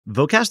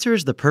Vocaster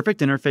is the perfect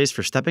interface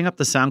for stepping up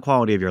the sound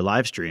quality of your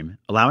live stream,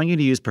 allowing you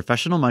to use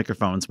professional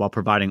microphones while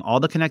providing all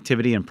the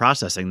connectivity and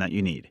processing that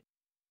you need.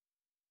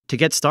 To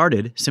get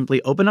started, simply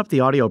open up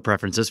the audio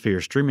preferences for your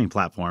streaming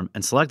platform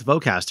and select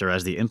Vocaster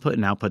as the input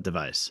and output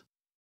device.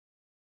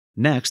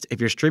 Next,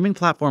 if your streaming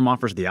platform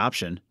offers the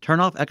option,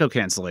 turn off echo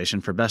cancellation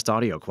for best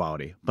audio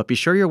quality, but be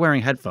sure you're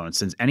wearing headphones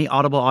since any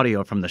audible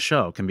audio from the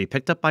show can be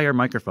picked up by your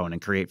microphone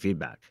and create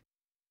feedback.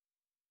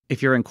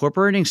 If you're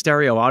incorporating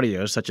stereo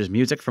audio such as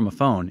music from a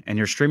phone and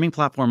your streaming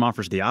platform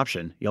offers the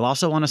option, you'll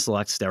also want to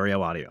select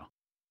stereo audio.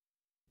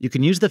 You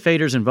can use the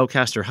faders in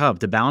Vocaster Hub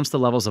to balance the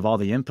levels of all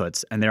the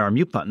inputs, and there are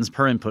mute buttons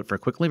per input for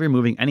quickly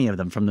removing any of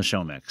them from the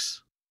show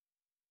mix.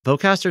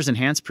 Vocaster's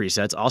enhanced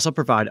presets also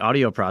provide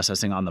audio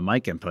processing on the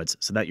mic inputs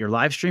so that your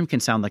live stream can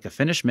sound like a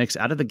finished mix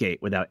out of the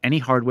gate without any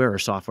hardware or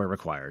software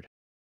required.